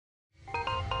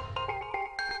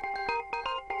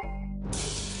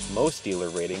Most dealer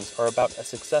ratings are about a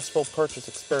successful purchase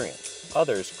experience.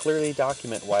 Others clearly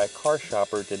document why a car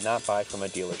shopper did not buy from a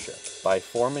dealership. By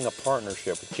forming a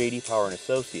partnership with JD Power and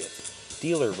Associates,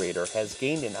 DealerRater has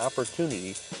gained an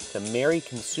opportunity to marry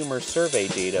consumer survey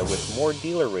data with more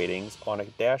dealer ratings on a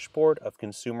dashboard of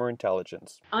consumer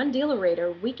intelligence. On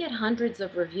DealerRater, we get hundreds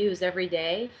of reviews every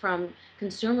day from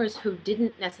consumers who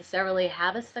didn't necessarily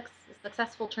have a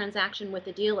successful transaction with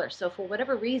the dealer. So, for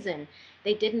whatever reason,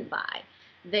 they didn't buy,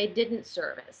 they didn't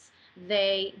service,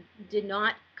 they did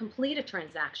not complete a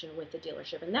transaction with the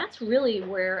dealership. And that's really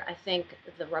where I think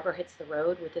the rubber hits the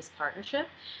road with this partnership.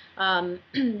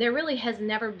 There really has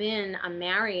never been a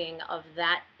marrying of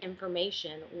that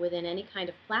information within any kind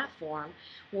of platform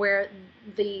where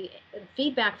the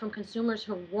feedback from consumers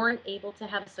who weren't able to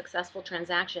have a successful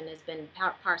transaction has been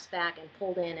parsed back and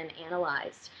pulled in and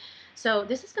analyzed. So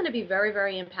this is going to be very,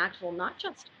 very impactful, not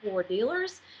just for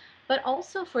dealers, but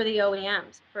also for the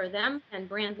OEMs, for them and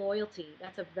brand loyalty.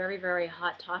 That's a very, very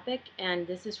hot topic. And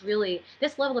this is really,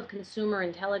 this level of consumer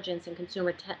intelligence and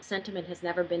consumer sentiment has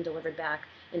never been delivered back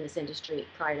in this industry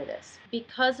prior to this.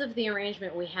 Because of the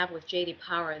arrangement we have with JD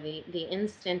Power, the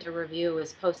instant a review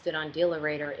is posted on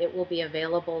DealerRater, it will be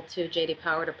available to JD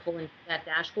Power to pull into that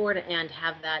dashboard and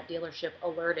have that dealership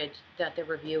alerted that the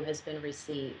review has been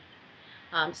received.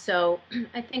 So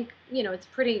I think it's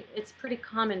pretty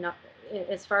common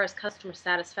as far as customer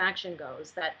satisfaction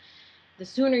goes that the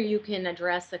sooner you can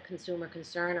address a consumer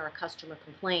concern or a customer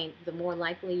complaint, the more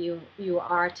likely you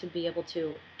are to be able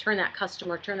to turn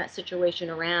that situation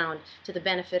around to the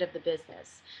benefit of the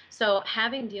business. So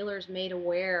having dealers made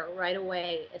aware right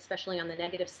away, especially on the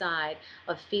negative side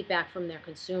of feedback from their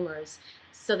consumers,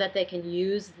 so that they can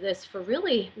use this for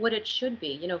really what it should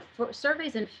be. For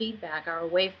surveys and feedback are a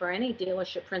way for any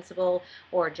dealership principal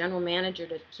or general manager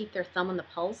to keep their thumb on the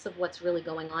pulse of what's really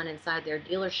going on inside their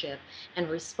dealership and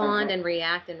respond and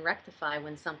react and rectify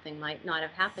when something might not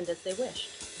have happened as they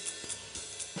wished.